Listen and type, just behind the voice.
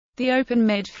The open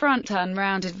mid-front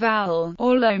unrounded vowel,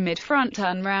 or low mid-front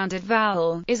unrounded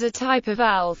vowel, is a type of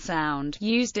vowel sound,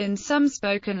 used in some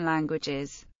spoken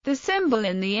languages. The symbol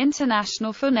in the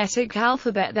International Phonetic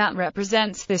Alphabet that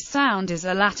represents this sound is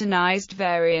a Latinized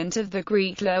variant of the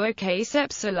Greek lowercase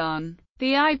epsilon.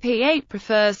 The IP8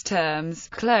 prefers terms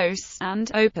close and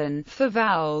open for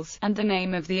vowels, and the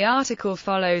name of the article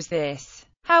follows this.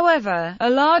 However, a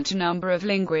large number of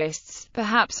linguists,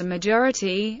 perhaps a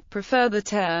majority, prefer the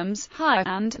terms high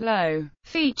and low.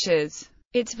 Features: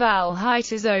 its vowel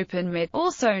height is open mid,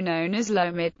 also known as low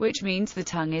mid, which means the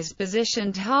tongue is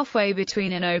positioned halfway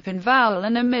between an open vowel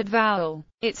and a mid vowel.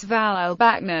 Its vowel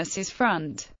backness is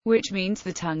front, which means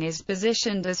the tongue is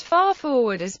positioned as far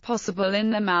forward as possible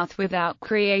in the mouth without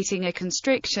creating a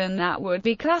constriction that would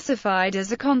be classified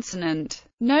as a consonant.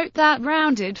 Note that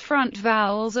rounded front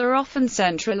vowels are often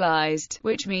centralized,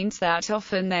 which means that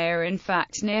often they are in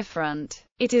fact near front.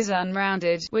 It is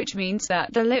unrounded, which means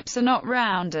that the lips are not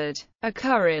rounded.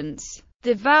 Occurrence: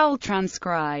 the vowel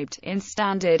transcribed in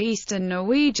Standard Eastern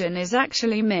Norwegian is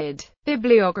actually mid.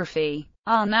 Bibliography: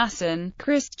 Arnason,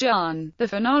 Christian, The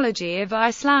Phonology of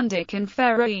Icelandic and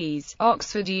Faroese,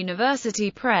 Oxford University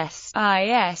Press,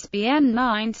 ISBN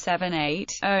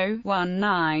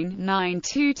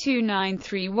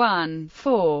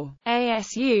 978-0-19-922931-4,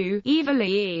 ASU,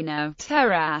 Evelina,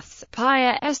 Terras,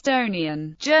 Pia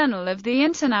Estonian, Journal of the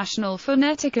International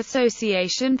Phonetic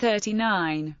Association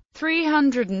 39.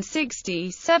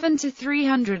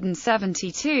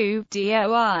 367-372,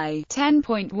 DOI,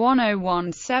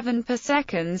 10.1017 per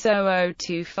seconds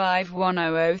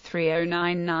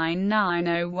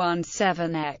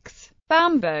 00251003099917X.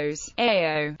 Bambos,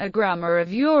 AO, A Grammar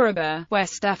of Yoruba,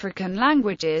 West African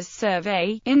Languages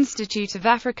Survey, Institute of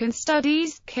African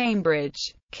Studies,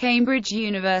 Cambridge. Cambridge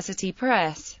University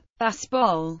Press.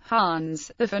 Aspol,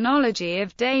 Hans, The Phonology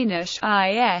of Danish,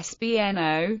 ISBN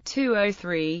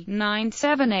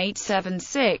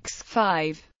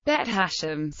 0-203-97876-5.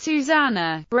 Bethasham,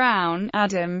 Susanna, Brown,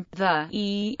 Adam, the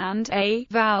E and A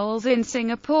vowels in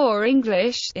Singapore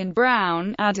English, in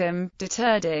Brown, Adam,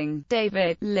 Deterding,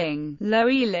 David, Ling, Loe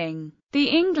Ling. The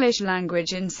English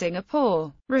Language in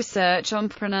Singapore. Research on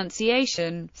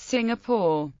Pronunciation,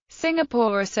 Singapore.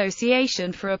 Singapore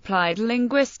Association for Applied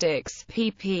Linguistics,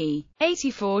 pp.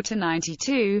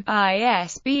 84-92,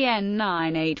 ISBN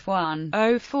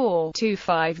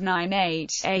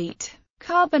 981-04-2598-8.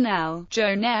 Carbonell,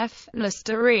 Joan F.,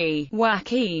 Lesterie,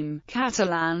 Joaquim,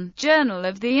 Catalan, Journal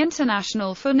of the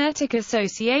International Phonetic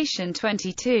Association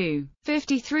 22.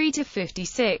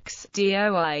 53-56,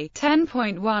 DOI,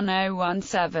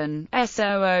 10.1017,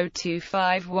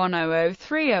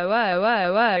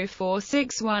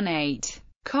 S0025100300004618.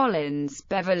 Collins,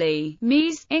 Beverly,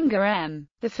 Mies, Inga M.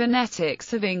 The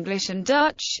Phonetics of English and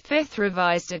Dutch, 5th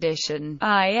Revised Edition,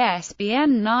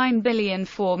 ISBN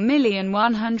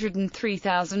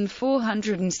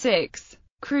 9004103406.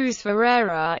 Cruz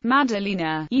Ferreira,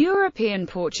 Madalena, European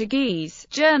Portuguese,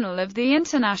 Journal of the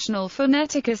International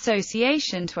Phonetic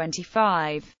Association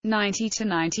 25.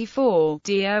 90-94,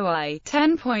 DOI,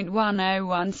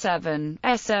 10.1017,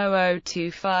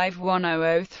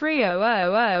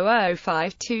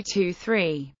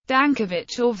 S0025100300005223.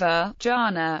 Dankovic Orva,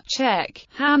 Jana, Czech,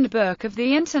 Handbook of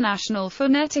the International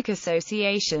Phonetic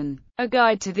Association. A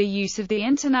Guide to the Use of the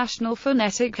International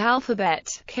Phonetic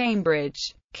Alphabet,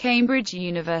 Cambridge. Cambridge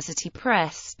University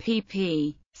Press,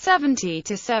 pp.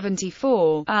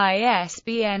 70-74,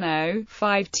 ISBN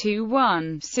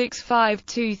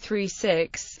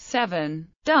 0-521-65236-7.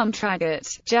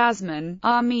 Dumtragat, Jasmine,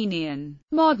 Armenian.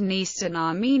 Modern Eastern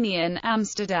Armenian,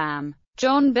 Amsterdam.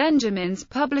 John Benjamin's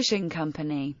Publishing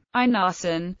Company.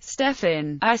 Einarsson,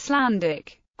 Stefan,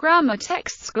 Icelandic. Grammar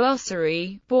Texts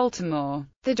Glossary, Baltimore.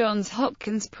 The Johns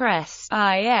Hopkins Press,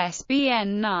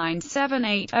 ISBN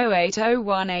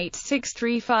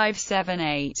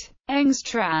 978-0801863578.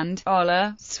 Engstrand,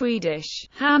 Ola, Swedish.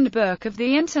 Handbook of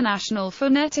the International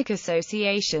Phonetic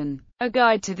Association. A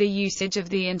Guide to the Usage of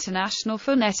the International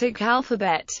Phonetic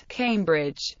Alphabet,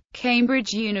 Cambridge.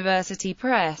 Cambridge University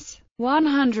Press.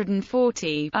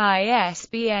 140,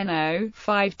 ISBN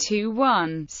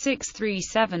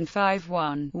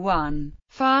 0-521-63751-1.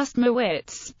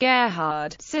 Fastmowitz,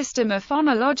 Gerhard, Sistema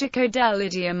Fonologico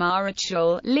dell'idioma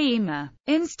Ritual, Lima.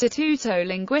 Instituto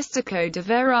Linguistico de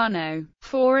Verano.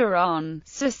 Foreron,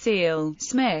 Cecile,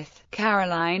 Smith.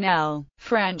 Caroline L.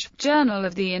 French, Journal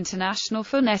of the International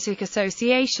Phonetic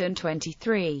Association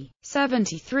 23.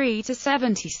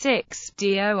 73-76,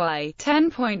 DOI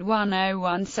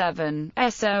 10.1017,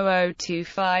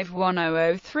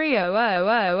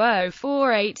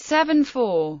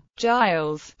 S0025100300004874.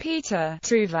 Giles, Peter,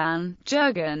 Trouvan,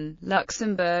 Jürgen,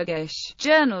 Luxembourgish,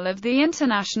 Journal of the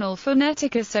International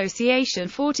Phonetic Association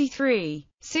 43.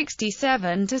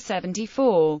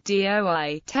 67-74,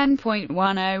 DOI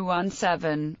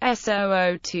 10.1017,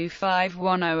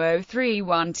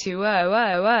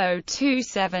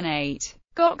 S0025100312000278.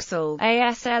 Goxel,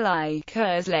 ASLI,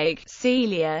 Kerslake,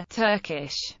 Celia,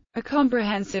 Turkish. A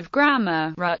Comprehensive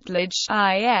Grammar, Rutledge,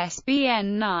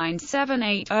 ISBN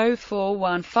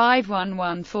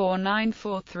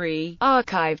 978-0415114943,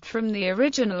 archived from the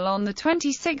original on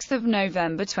 26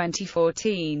 November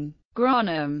 2014.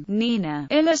 Gronholm, Nina.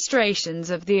 Illustrations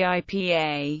of the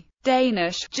IPA.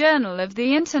 Danish, Journal of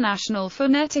the International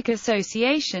Phonetic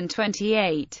Association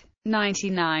 28.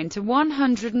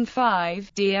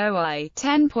 99-105, DOI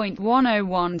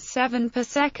 10.1017 per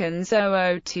second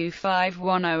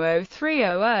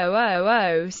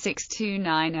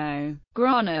 0025100300006290.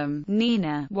 Gronholm,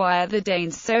 Nina. Why are the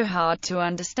Danes so hard to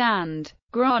understand?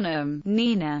 Gronholm,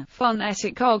 Nina.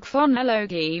 Phonetic og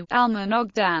fonologi,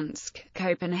 Almanog Dansk,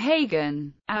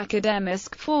 Copenhagen.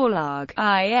 Akademisk Forlag,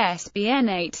 ISBN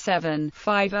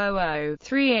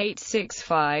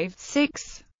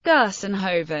 87-500-38656.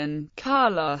 Gersenhoven,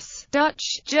 Carlos.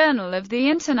 Dutch, Journal of the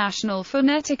International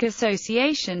Phonetic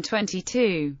Association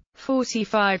 22.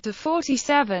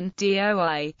 45-47,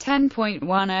 DOI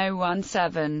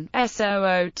 10.1017,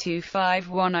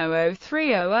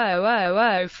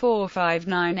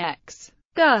 S00251003000459X.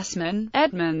 Gersman,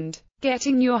 Edmund.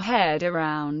 Getting Your Head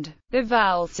Around the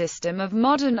Vowel System of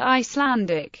Modern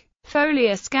Icelandic.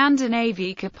 Folia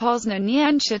Skandinavica Poznan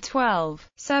Jenscha 12.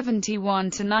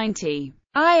 71-90.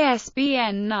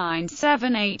 ISBN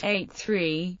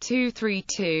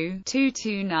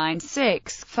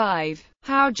 97883-232-2296-5.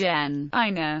 Haugen,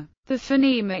 Einar. The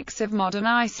Phonemics of Modern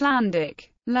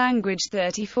Icelandic. Language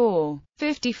 34.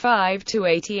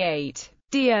 55-88.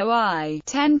 DOI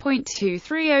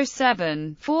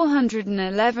 10.2307,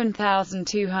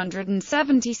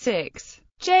 411276.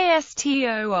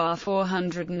 JSTOR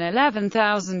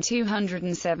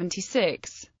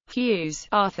 411276. Hughes,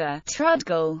 Arthur.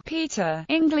 Trudgill, Peter.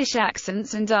 English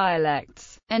Accents and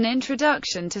Dialects. An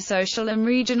Introduction to Social and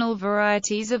Regional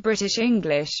Varieties of British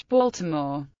English.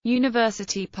 Baltimore.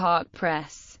 University Park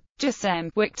Press.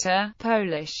 Jasem, Wiktor.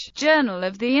 Polish. Journal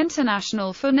of the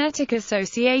International Phonetic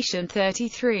Association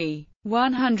 33.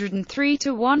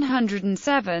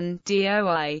 103-107,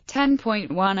 DOI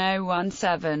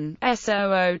 10.1017,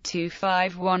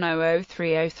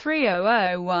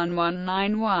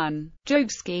 S00251003001191.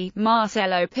 Jogski,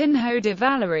 Marcelo Pinho de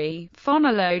Valerie,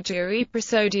 Phonologia e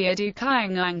Prosodia do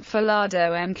Kyangang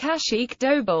Falado M. Kashik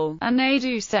Dobel, a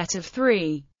Nadu set of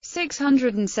 3.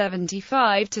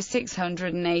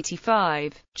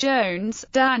 675-685. Jones,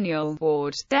 Daniel.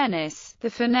 Ward, Dennis.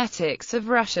 The Phonetics of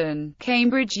Russian.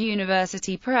 Cambridge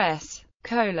University Press.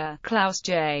 Kohler, Klaus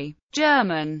J.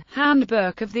 German.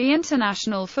 Handbook of the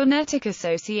International Phonetic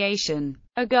Association.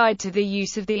 A Guide to the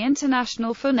Use of the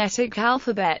International Phonetic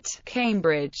Alphabet.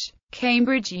 Cambridge.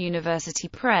 Cambridge University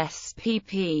Press,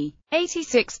 pp.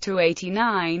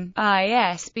 86-89,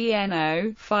 ISBN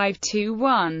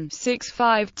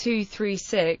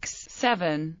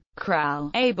 0-521-65236-7.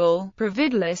 Kral, Abel,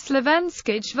 Pravidla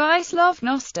Slovenskij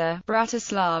Vyslovnosta,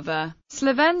 Bratislava.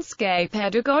 Slovenské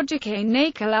pedagogické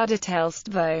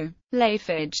nakladatelstvo.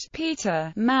 Lafage,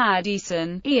 Peter.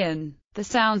 Madison, Ian. The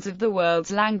Sounds of the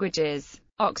World's Languages.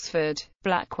 Oxford,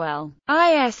 Blackwell.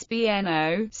 ISBN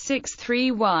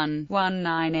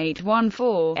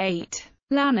 0-631-19814-8.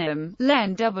 Lanham,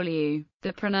 Len W.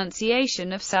 The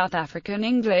Pronunciation of South African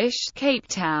English, Cape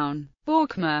Town.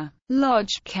 Borkma.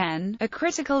 Lodge, Ken. A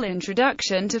Critical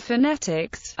Introduction to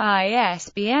Phonetics.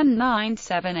 ISBN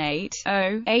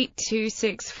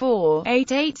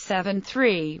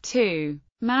 978-0-8264-8873-2.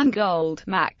 Mangold,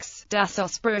 Max. Das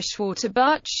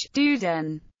Ausbruchswörterbuch,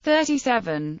 Duden.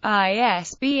 37,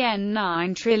 ISBN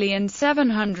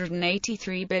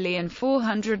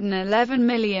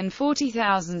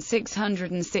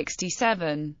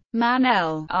 9783411040667.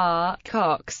 Manel, R.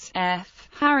 Cox, F.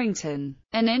 Harrington.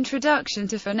 An Introduction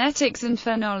to Phonetics and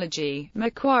Phonology,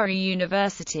 Macquarie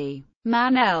University.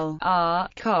 Manel, R.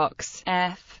 Cox,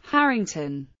 F.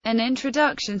 Harrington. An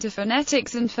Introduction to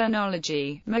Phonetics and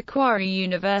Phonology, Macquarie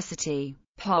University.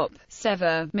 Pop.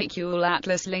 Sever, Micule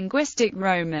Atlas Linguistic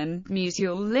Roman,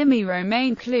 Mutual Limi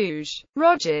Romain Cluj,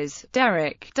 Rogers,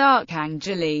 Derek,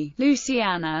 Darkangeli,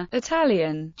 Luciana,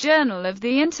 Italian, Journal of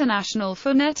the International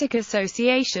Phonetic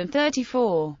Association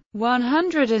 34.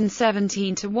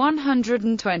 117 to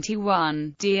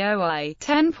 121, DOI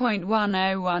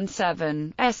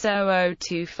 10.1017,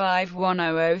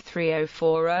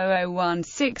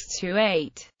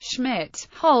 S0025100304001628. Schmidt,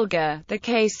 Holger, The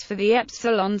Case for the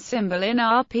Epsilon Symbol in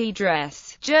RP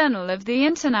Dress, Journal of the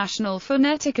International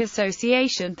Phonetic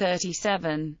Association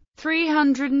 37.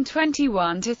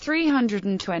 321 to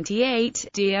 328,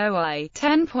 DOI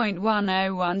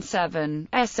 10.1017,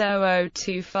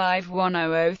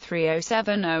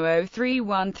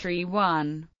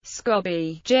 S0025100307003131.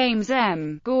 Scobie, James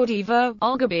M., Gordiva,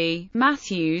 Olga B.,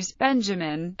 Matthews,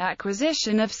 Benjamin,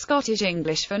 Acquisition of Scottish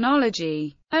English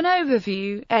Phonology. An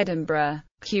Overview, Edinburgh,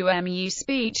 QMU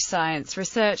Speech Science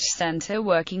Research Centre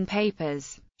Working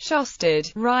Papers.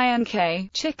 Shosted, Ryan K.,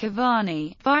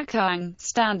 Chikovani, Vikang,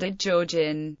 Standard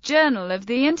Georgian, Journal of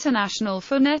the International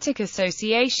Phonetic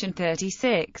Association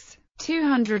 36.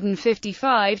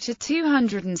 255 to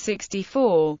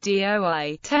 264,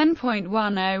 DOI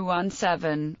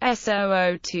 10.1017,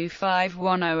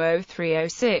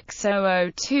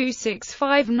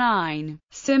 S0025100306002659.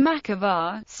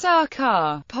 Simakova,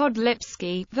 Sarkar,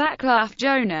 Podlipsky, Vaclav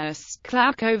Jonas,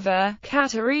 Klaukova,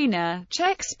 Katerina,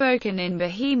 Czech spoken in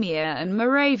Bohemia and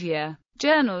Moravia,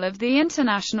 Journal of the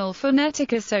International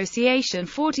Phonetic Association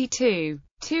 42.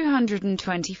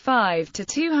 225 to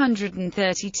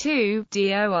 232,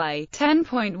 DOI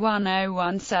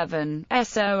 10.1017,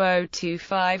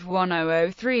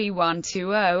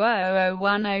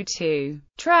 S0025100312000102.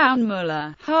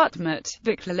 Traunmüller, Hartmut,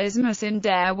 Vokalismus in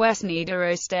der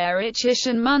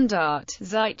Westniederösterreichischen Mundart,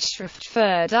 Zeitschrift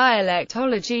für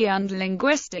Dialektologie und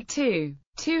Linguistik 2.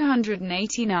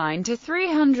 289 to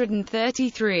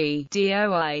 333,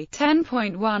 DOI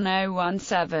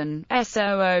 10.1017,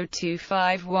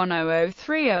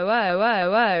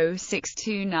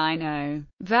 S0025100300006290.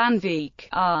 Van Veek,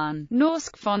 Arne,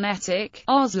 Norsk Phonetic,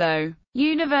 Oslo,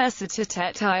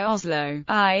 Universitetet I Oslo,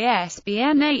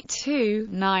 ISBN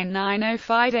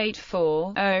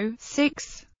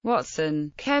 82-990584-0-6.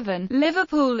 Watson, Kevin,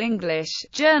 Liverpool English,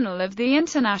 Journal of the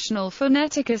International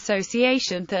Phonetic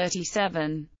Association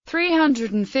 37.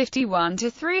 351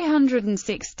 to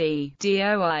 360,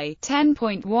 DOI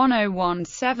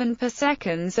 10.1017 per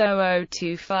seconds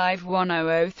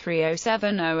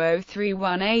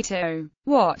 0025100307003180.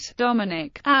 Watt,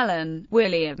 Dominic, Allen,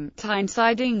 William,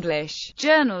 Tyneside English,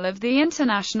 Journal of the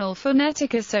International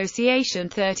Phonetic Association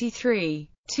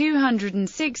 33.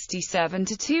 267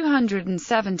 to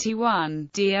 271,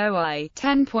 DOI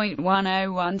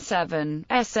 10.1017,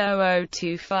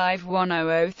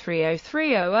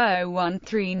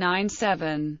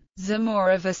 S0025100303001397.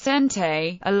 Zamora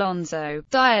Vicente, Alonso,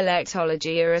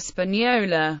 Dialectologia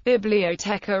Española,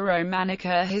 Biblioteca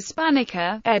Romanica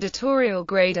Hispanica, Editorial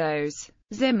Grados.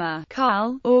 Zimmer,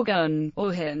 Karl, Orgun,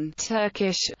 Orhan,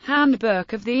 Turkish,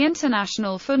 Handbook of the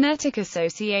International Phonetic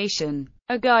Association.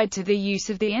 A Guide to the Use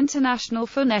of the International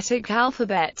Phonetic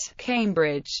Alphabet,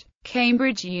 Cambridge.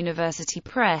 Cambridge University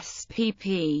Press,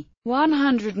 pp.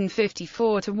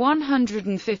 154 to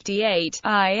 158,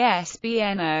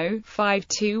 ISBN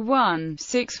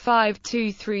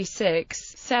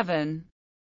 0-521-65236-7.